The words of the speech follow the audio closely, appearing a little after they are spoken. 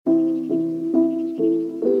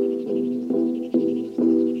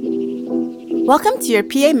Welcome to your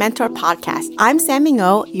PA Mentor podcast. I'm Sammy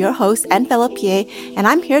Ngo, your host and fellow PA, and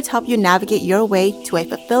I'm here to help you navigate your way to a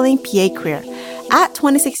fulfilling PA career. At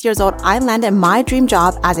 26 years old, I landed my dream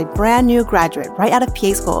job as a brand new graduate right out of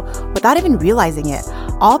PA school without even realizing it,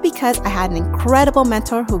 all because I had an incredible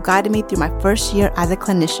mentor who guided me through my first year as a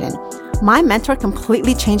clinician. My mentor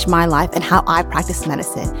completely changed my life and how I practice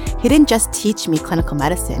medicine. He didn't just teach me clinical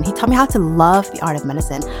medicine. He taught me how to love the art of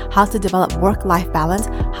medicine, how to develop work-life balance,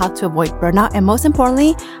 how to avoid burnout, and most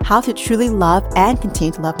importantly, how to truly love and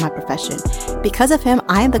continue to love my profession. Because of him,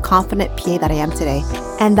 I am the confident PA that I am today.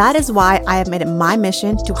 And that is why I have made it my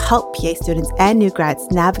mission to help PA students and new grads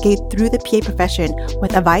navigate through the PA profession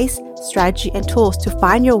with advice, strategy, and tools to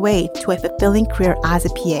find your way to a fulfilling career as a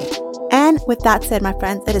PA. And with that said, my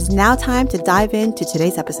friends, it is now time to dive into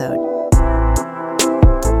today's episode.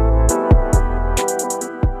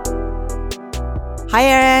 Hi,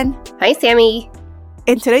 Erin. Hi, Sammy.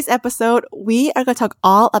 In today's episode, we are going to talk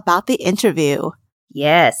all about the interview.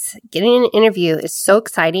 Yes, getting an interview is so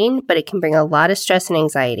exciting, but it can bring a lot of stress and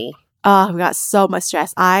anxiety. Oh, we got so much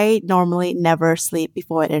stress. I normally never sleep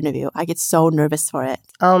before an interview. I get so nervous for it.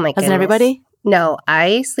 Oh, my goodness. Doesn't everybody? No,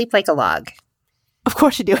 I sleep like a log. Of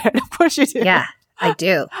course you do, Erin. Of course you do. Yeah, I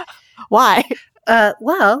do. Why?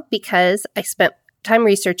 Well, because I spent time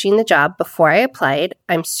researching the job before I applied.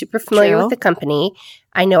 I'm super familiar with the company.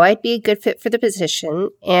 I know I'd be a good fit for the position,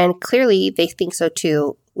 and clearly they think so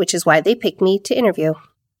too, which is why they picked me to interview.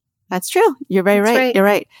 That's true. You're very right. You're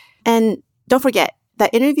right. And don't forget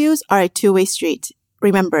that interviews are a two-way street.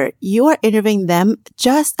 Remember, you are interviewing them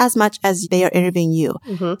just as much as they are interviewing you.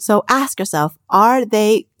 Mm-hmm. So ask yourself, are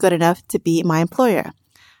they good enough to be my employer?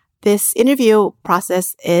 This interview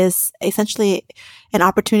process is essentially an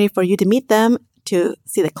opportunity for you to meet them, to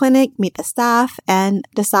see the clinic, meet the staff, and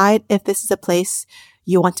decide if this is a place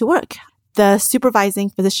you want to work. The supervising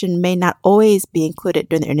physician may not always be included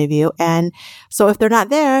during the interview. And so if they're not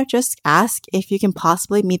there, just ask if you can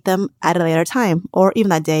possibly meet them at a later time or even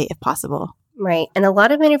that day if possible. Right. And a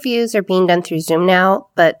lot of interviews are being done through Zoom now,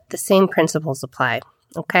 but the same principles apply.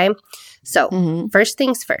 Okay. So First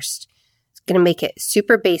things first. It's going to make it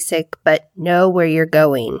super basic, but know where you're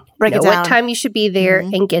going. Break it down. Know what down. time you should be there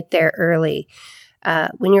and get there early.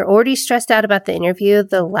 When you're already stressed out about the interview,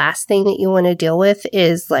 the last thing that you want to deal with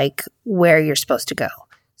is like where you're supposed to go.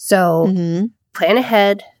 So plan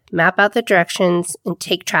ahead, map out the directions, and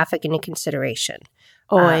take traffic into consideration.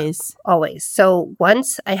 Always. Always. So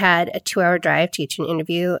once I had a 2-hour drive to each an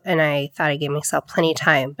interview, and I thought I gave myself plenty of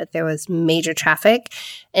time, but there was major traffic,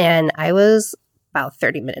 and I was about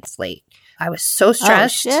 30 minutes late. I was so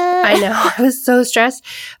stressed. Oh, shit. I know. I was so stressed.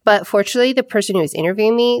 But fortunately, the person who was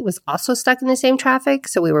interviewing me was also stuck in the same traffic,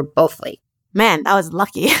 so we were both late. Man, that was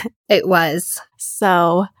lucky. It was.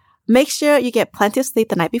 So make sure you get plenty of sleep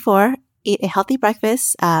the night before. Eat a healthy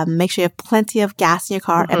breakfast. Make sure you have plenty of gas in your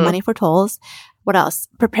car and money for tolls. What else?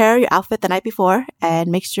 Prepare your outfit the night before and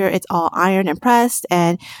make sure it's all ironed and pressed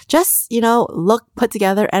and just, look put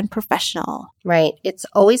together and professional. Right. It's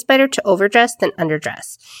always better to overdress than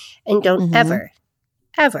underdress. And don't ever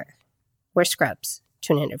wear scrubs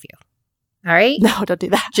to an interview. All right? No, don't do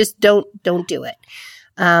that. Just don't do it.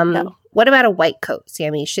 No. What about a white coat,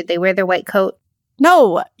 Sammy? Should they wear their white coat?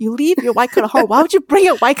 No, you leave your white coat at home. Why would you bring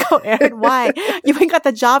a white coat, Erin? Why? You ain't got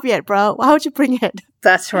the job yet, bro. Why would you bring it?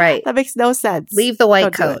 That's right. That makes no sense. Leave the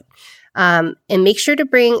white coat. And make sure to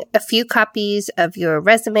bring a few copies of your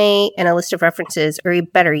resume and a list of references, or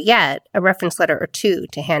better yet, a reference letter or two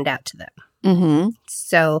to hand out to them. Mm-hmm.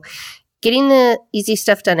 So getting the easy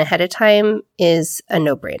stuff done ahead of time is a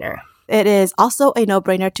no-brainer. It is also a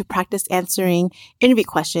no-brainer to practice answering interview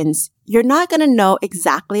questions. You're not going to know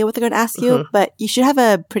exactly what they're going to ask you, but you should have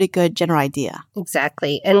a pretty good general idea.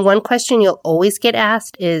 Exactly. And one question you'll always get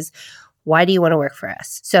asked is, why do you want to work for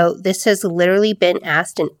us? So this has literally been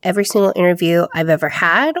asked in every single interview I've ever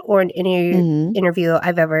had or an interview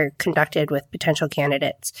I've ever conducted with potential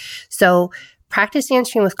candidates. So practice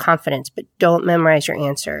answering with confidence, but don't memorize your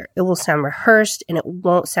answer. It will sound rehearsed and it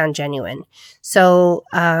won't sound genuine. So,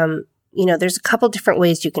 there's a couple different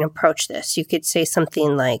ways you can approach this. You could say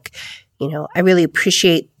something like, I really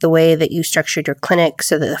appreciate the way that you structured your clinic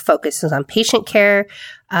so that the focus is on patient care.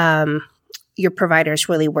 Your providers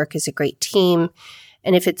really work as a great team.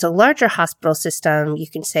 And if it's a larger hospital system, you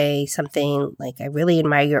can say something like, I really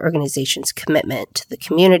admire your organization's commitment to the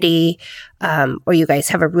community, or you guys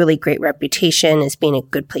have a really great reputation as being a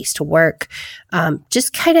good place to work.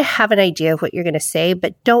 Just kind of have an idea of what you're going to say,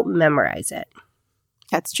 but don't memorize it.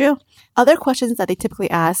 That's true. Other questions that they typically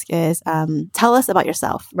ask is, tell us about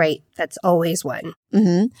yourself. Right. That's always one.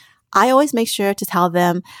 Mm-hmm. I always make sure to tell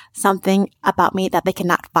them something about me that they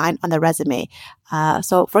cannot find on their resume.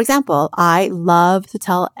 So for example, I love to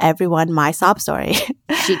tell everyone my sob story.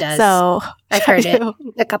 She does. So I've heard it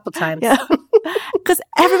a couple times. Yeah. Because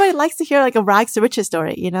everybody likes to hear like a rags to riches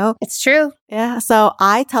story, you know? It's true. Yeah. So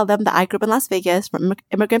I tell them that I grew up in Las Vegas from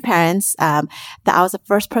immigrant parents, that I was the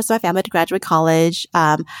first person in my family to graduate college.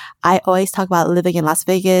 I always talk about living in Las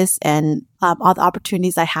Vegas and all the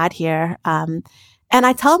opportunities I had here. And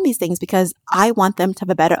I tell them these things because I want them to have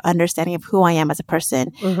a better understanding of who I am as a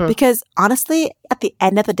person. Mm-hmm. Because honestly, at the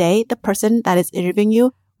end of the day, the person that is interviewing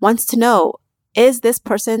you wants to know, is this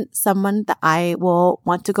person someone that I will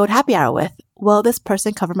want to go to happy hour with? Will this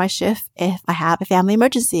person cover my shift if I have a family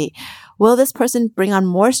emergency? Will this person bring on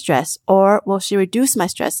more stress, or will she reduce my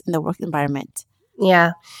stress in the work environment?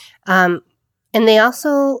 Yeah. And they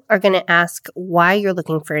also are going to ask why you're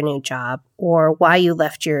looking for a new job or why you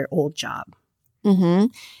left your old job. Mm-hmm.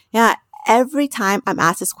 Yeah. Every time I'm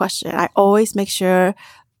asked this question, I always make sure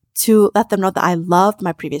to let them know that I loved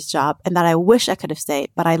my previous job and that I wish I could have stayed,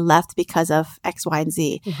 but I left because of X, Y, and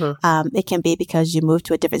Z. Mm-hmm. It can be because you moved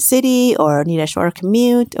to a different city or need a shorter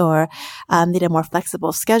commute or need a more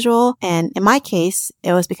flexible schedule. And in my case,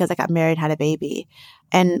 it was because I got married and had a baby.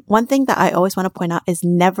 And one thing that I always want to point out is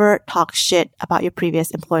never talk shit about your previous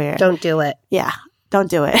employer. Don't do it. Yeah. Don't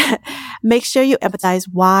do it. Make sure you empathize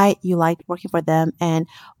why you liked working for them and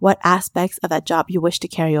what aspects of that job you wish to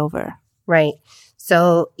carry over. Right.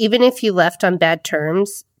 So even if you left on bad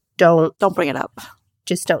terms, don't bring it up.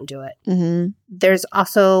 Just don't do it. Mm-hmm. There's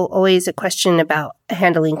also always a question about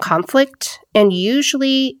handling conflict. And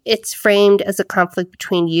usually it's framed as a conflict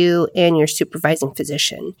between you and your supervising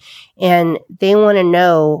physician. And they want to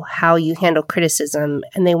know how you handle criticism,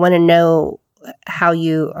 and they want to know how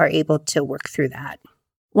you are able to work through that.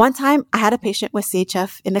 One time I had a patient with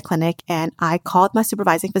CHF in the clinic, and I called my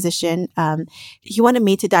supervising physician. He wanted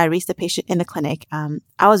me to diurese the patient in the clinic.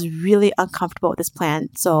 I was really uncomfortable with this plan.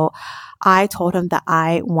 So I told him that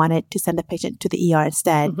I wanted to send the patient to the ER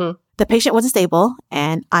instead. Mm-hmm. The patient wasn't stable,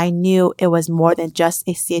 and I knew it was more than just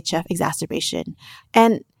a CHF exacerbation.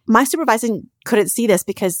 And my supervising couldn't see this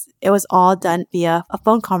because it was all done via a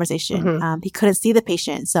phone conversation. Mm-hmm. He couldn't see the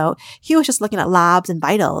patient. So he was just looking at labs and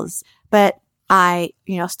vitals. But I,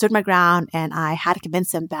 stood my ground, and I had to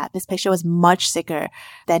convince him that this patient was much sicker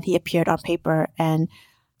than he appeared on paper. And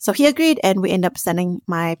so he agreed, and we ended up sending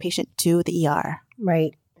my patient to the ER.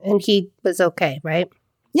 Right. And he was okay, right?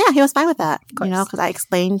 Yeah, he was fine with that, because I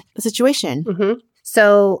explained the situation. Mm-hmm.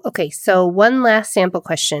 So one last sample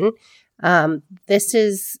question. This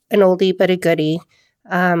is an oldie but a goodie.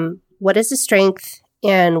 What is a strength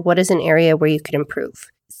and what is an area where you could improve?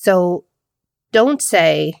 So don't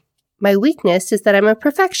say, my weakness is that I'm a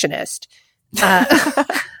perfectionist.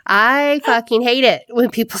 I fucking hate it when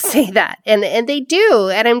people say that. And they do.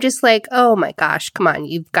 And I'm just like, oh my gosh, come on.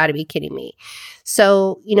 You've got to be kidding me.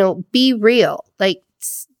 So, be real. Like,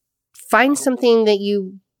 find something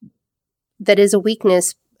that is a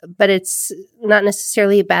weakness, but it's not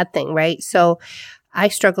necessarily a bad thing, right? So I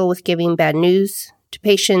struggle with giving bad news to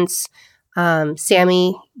patients.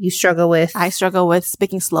 Sammy, you struggle with... I struggle with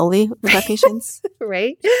speaking slowly with my patients.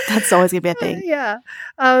 Right? That's always going to be a thing. Yeah.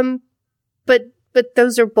 But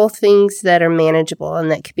those are both things that are manageable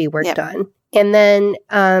and that could be worked on. And then,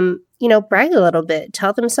 brag a little bit.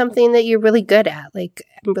 Tell them something that you're really good at. Like,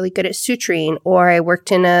 I'm really good at suturing, or I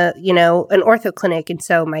worked in an ortho clinic, and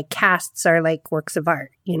so my casts are like works of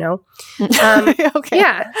art, Okay.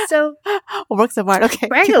 Yeah. So works of art. Okay.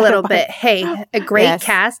 Brag a little bit. Hey, a great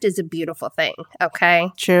cast is a beautiful thing. Okay.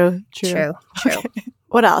 True. Okay.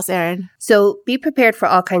 What else, Erin? So be prepared for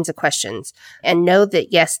all kinds of questions, and know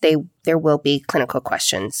that, yes, there will be clinical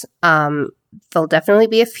questions. There'll definitely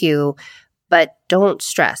be a few, but don't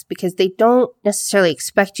stress because they don't necessarily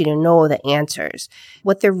expect you to know the answers.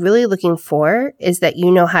 What they're really looking for is that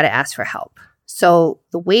you know how to ask for help. So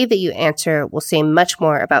the way that you answer will say much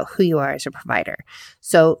more about who you are as a provider.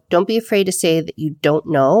 So don't be afraid to say that you don't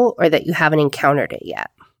know or that you haven't encountered it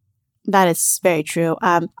yet. That is very true.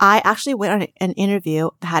 I actually went on an interview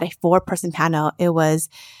that had a 4-person panel. It was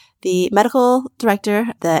the medical director,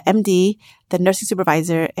 the MD, the nursing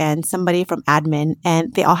supervisor, and somebody from admin,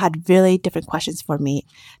 and they all had really different questions for me.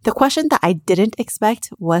 The question that I didn't expect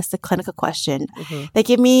was the clinical question. Mm-hmm. They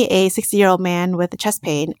gave me a 60-year-old man with chest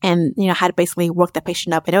pain and, had to basically work the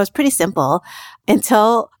patient up, and it was pretty simple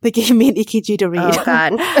until they gave me an EKG to read. Oh,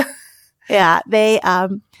 God. Yeah, they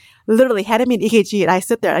literally handed me an EKG, and I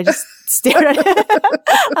sit there and I just stared at it.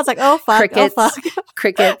 I was like, oh, fuck. Crickets. Oh, fuck.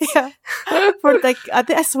 Crickets. Yeah. For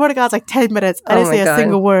I swear to God, it was like 10 minutes. I didn't say a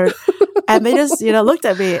single word. And they just, looked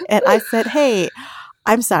at me, and I said, hey,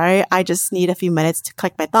 I'm sorry, I just need a few minutes to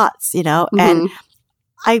collect my thoughts, you know? Mm-hmm. And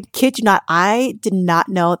I kid you not, I did not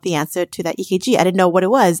know the answer to that EKG. I didn't know what it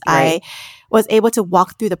was. Right. I was able to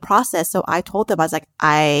walk through the process. So I told them, I was like,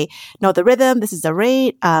 I know the rhythm. This is the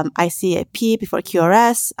rate. I see a P before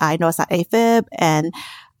QRS. I know it's not AFib. And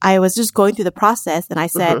I was just going through the process. And I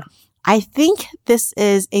said, I think this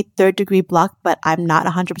is a 3rd degree block, but I'm not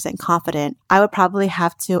 100% confident. I would probably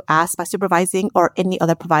have to ask my supervising or any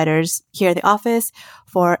other providers here in the office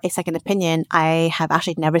for a second opinion. I have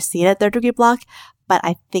actually never seen a 3rd degree block, but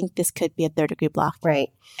I think this could be a 3rd degree block. Right.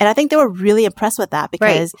 And I think they were really impressed with that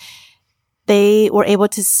because they were able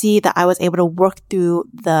to see that I was able to work through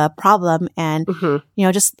the problem and, you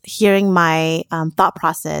know, just hearing my thought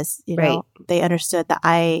process, you know, they understood that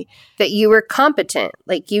that you were competent.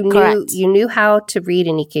 Like you knew how to read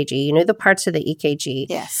an EKG. You knew the parts of the EKG.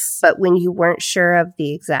 Yes. But when you weren't sure of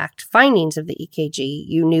the exact findings of the EKG,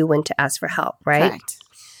 you knew when to ask for help, right? Correct.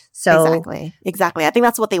 So Exactly. I think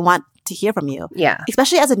that's what they want to hear from you. Yeah.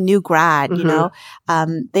 Especially as a new grad, you know,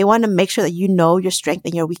 they want to make sure that you know your strength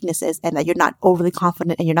and your weaknesses and that you're not overly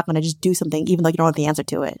confident and you're not going to just do something even though you don't know the answer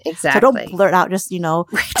to it. Exactly. So don't blurt out just, you know,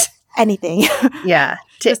 anything. Yeah.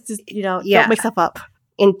 just, you know, don't make stuff up.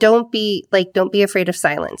 And don't be afraid of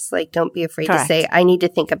silence. Like, don't be afraid to say, I need to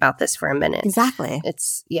think about this for a minute. Exactly.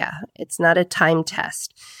 It's not a time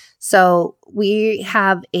test. So we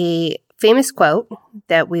have a famous quote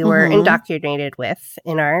that we were indoctrinated with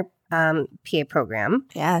in our PA program.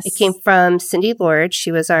 Yes. It came from Cindy Lord.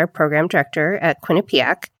 She was our program director at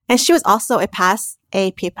Quinnipiac. And she was also a past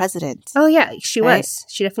APA president. Oh, yeah, she was.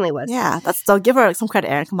 She definitely was. Yeah, so give her some credit,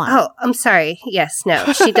 Erin. Come on. Oh, I'm sorry. Yes,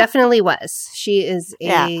 no, she definitely was. She is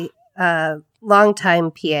a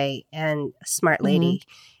longtime PA and a smart lady.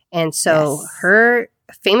 And so her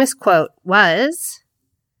famous quote was...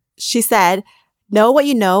 She said, know what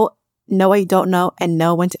you know what you don't know, and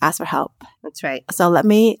know when to ask for help. That's right. So let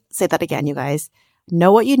me say that again, you guys.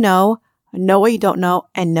 Know what you know what you don't know,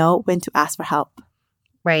 and know when to ask for help.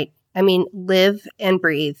 Right. I mean, live and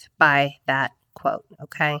breathe by that quote,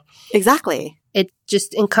 okay? Exactly. It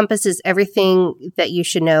just encompasses everything that you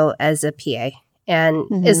should know as a PA.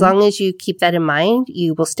 And as long as you keep that in mind,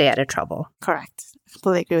 you will stay out of trouble. Correct. I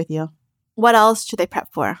completely agree with you. What else should they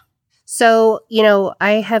prep for? So, you know,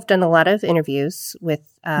 I have done a lot of interviews with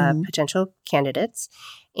potential candidates,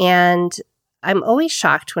 and I'm always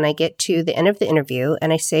shocked when I get to the end of the interview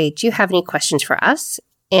and I say, do you have any questions for us?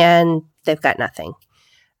 And they've got nothing.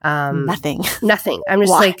 Nothing. I'm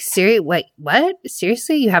just like, wait, what?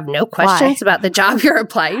 Seriously? You have no questions about the job you're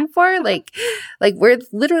applying for? Like we're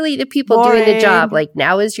literally the people doing the job. Like,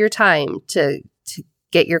 now is your time to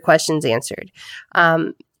get your questions answered.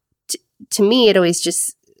 To me, it always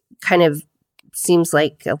just kind of seems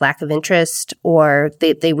like a lack of interest, or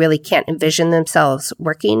they really can't envision themselves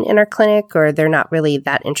working in our clinic, or they're not really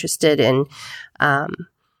that interested in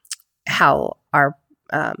how our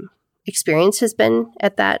experience has been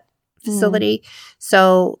at that facility.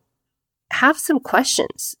 So have some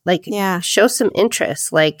questions, like show some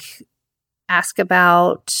interest, like ask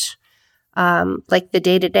about like the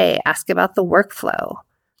day-to-day, ask about the workflow.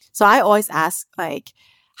 So I always ask, like,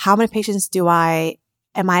 how many patients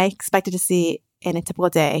am I expected to see in a typical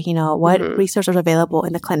day? You know, what research is available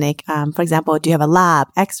in the clinic? For example, do you have a lab,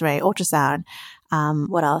 x-ray, ultrasound?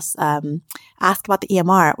 What else? Ask about the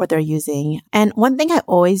EMR, what they're using. And one thing I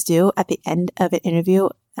always do at the end of an interview,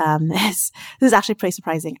 this is actually pretty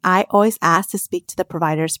surprising. I always ask to speak to the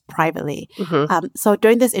providers privately. So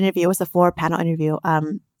during this interview, it was a 4-panel interview.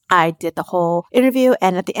 I did the whole interview,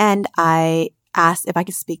 and at the end, I asked if I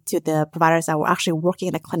could speak to the providers that were actually working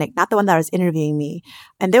in the clinic, not the one that was interviewing me.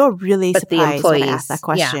 And they were really surprised when I asked that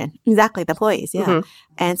question. Yeah. Exactly, the employees, yeah.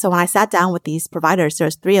 And so when I sat down with these providers, there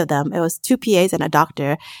was 3 of them. It was 2 PAs and a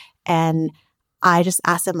doctor. And I just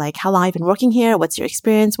asked them, like, how long have you been working here? What's your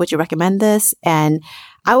experience? Would you recommend this? And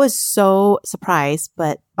I was so surprised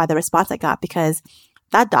by the response I got, because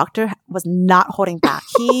that doctor was not holding back.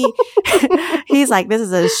 He's like, this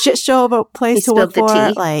is a shit show of a place to work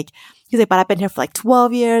for. Like, he's like, but I've been here for like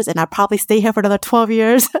 12 years and I'll probably stay here for another 12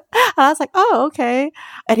 years. And I was like, oh, okay.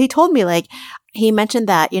 And he told me, like, he mentioned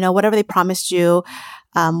that, you know, whatever they promised you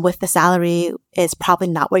with the salary is probably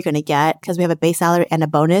not what you're going to get, because we have a base salary and a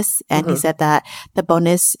bonus. And he said that the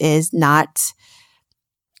bonus is not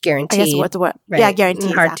guaranteed. I guess what's the word? Right. Yeah,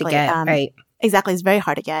 guaranteed. Hard to get. Right. Exactly. It's very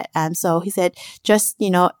hard to get. So he said, just,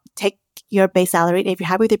 you know, take your base salary. And if you're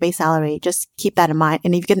happy with your base salary, just keep that in mind.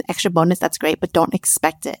 And if you get an extra bonus, that's great, but don't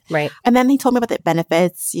expect it. Right. And then he told me about the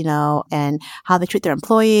benefits, you know, and how they treat their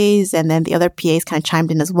employees. And then the other PAs kind of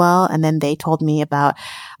chimed in as well. And then they told me about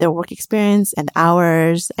their work experience and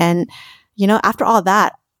hours. And, after all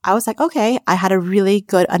that, I was like, okay, I had a really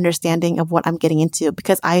good understanding of what I'm getting into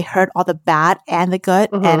because I heard all the bad and the good,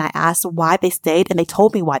 and I asked why they stayed, and they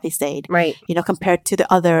told me why they stayed. Right. Compared to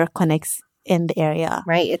the other clinics in the area.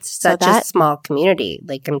 Right. It's such a small community.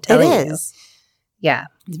 Like I'm telling you. It is. Yeah.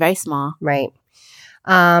 It's very small. Right.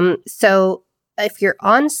 So if you're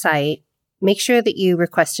on site, make sure that you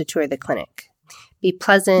request a tour of the clinic. Be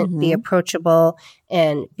pleasant, be approachable,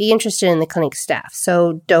 and be interested in the clinic staff.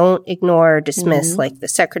 So don't ignore or dismiss like the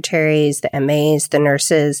secretaries, the MAs, the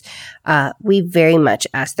nurses. We very much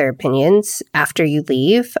ask their opinions after you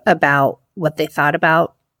leave about what they thought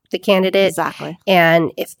about the candidate. Exactly.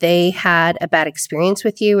 And if they had a bad experience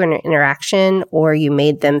with you in an interaction or you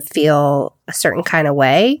made them feel a certain kind of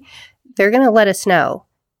way, they're going to let us know.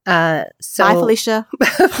 Bye, Felicia.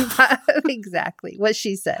 Exactly what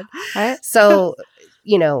she said. Right? So,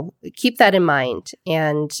 keep that in mind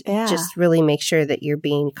and just really make sure that you're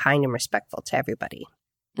being kind and respectful to everybody.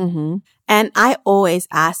 And I always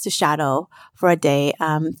ask to shadow for a day,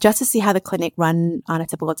 just to see how the clinic run on a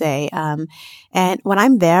typical day. And when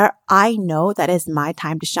I'm there, I know that is my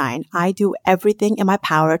time to shine. I do everything in my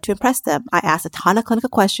power to impress them. I ask a ton of clinical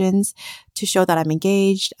questions to show that I'm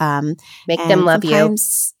engaged. Make them love you.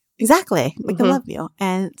 Exactly. Make them love you.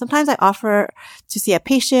 And sometimes I offer to see a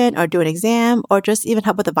patient or do an exam or just even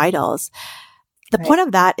help with the vitals. The point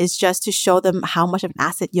of that is just to show them how much of an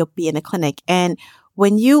asset you'll be in the clinic. And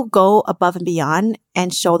when you go above and beyond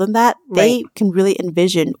and show them that, they can really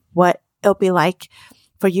envision what it'll be like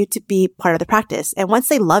for you to be part of the practice. And once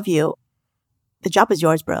they love you, the job is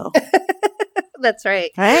yours, bro. That's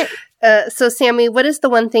right. Right? So, Sammy, what is the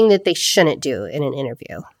one thing that they shouldn't do in an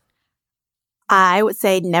interview? I would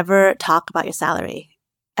say never talk about your salary,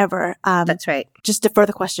 ever. That's right. Just defer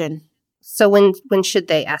the question. So when should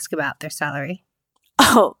they ask about their salary?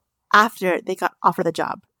 Oh, after they got offered the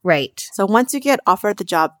job. Right. So once you get offered the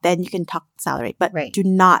job, then you can talk salary. But do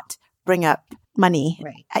not bring up money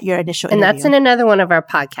at your initial interview. And that's in another one of our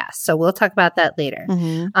podcasts. So we'll talk about that later.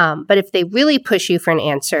 But if they really push you for an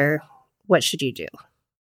answer, what should you do?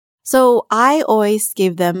 So I always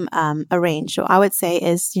give them a range. So I would say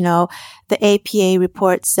is, the APA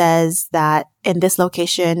report says that in this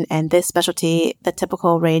location and this specialty, the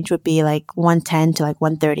typical range would be like 110 to like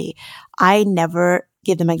 130. I never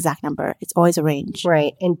give them an exact number. It's always a range.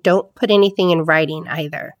 Right. And don't put anything in writing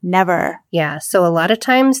either. Never. Yeah. So a lot of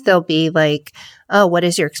times they'll be like, oh, what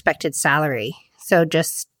is your expected salary? So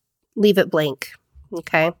just leave it blank.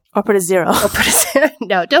 Okay. Or put a zero.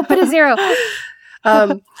 No, don't put a zero.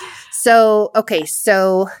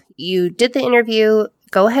 So you did the interview.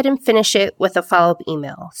 Go ahead and finish it with a follow-up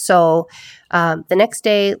email. So the next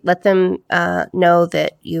day, let them know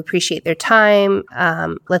that you appreciate their time.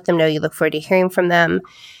 Let them know you look forward to hearing from them.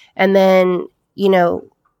 And then, you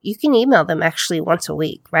can email them actually once a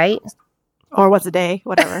week, right? Or once a day,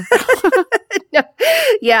 whatever. No.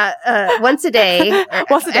 Yeah, once a day,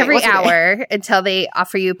 every hour until they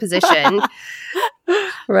offer you a position.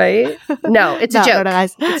 Right? No, it's a joke. No,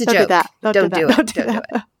 guys. It's a Don't joke. Do that. Don't do it. Don't do it.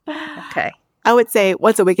 Okay. I would say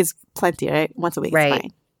once a week is plenty, right? Once a week is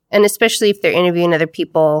fine. And especially if they're interviewing other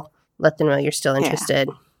people, let them know you're still interested.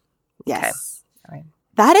 Yeah. Yes. Okay. All right.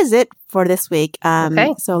 That is it for this week.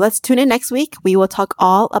 Okay. So let's tune in next week. We will talk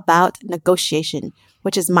all about negotiation,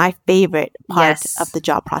 which is my favorite part of the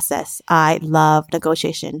job process. I love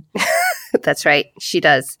negotiation. That's right. She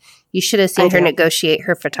does. You should have seen her negotiate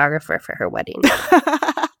her photographer for her wedding.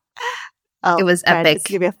 It was epic. It's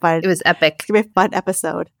gonna be fun. It was epic. It's going to be a fun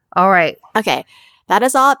episode. All right. Okay. That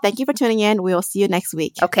is all. Thank you for tuning in. We will see you next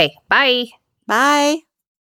week. Okay. Bye. Bye.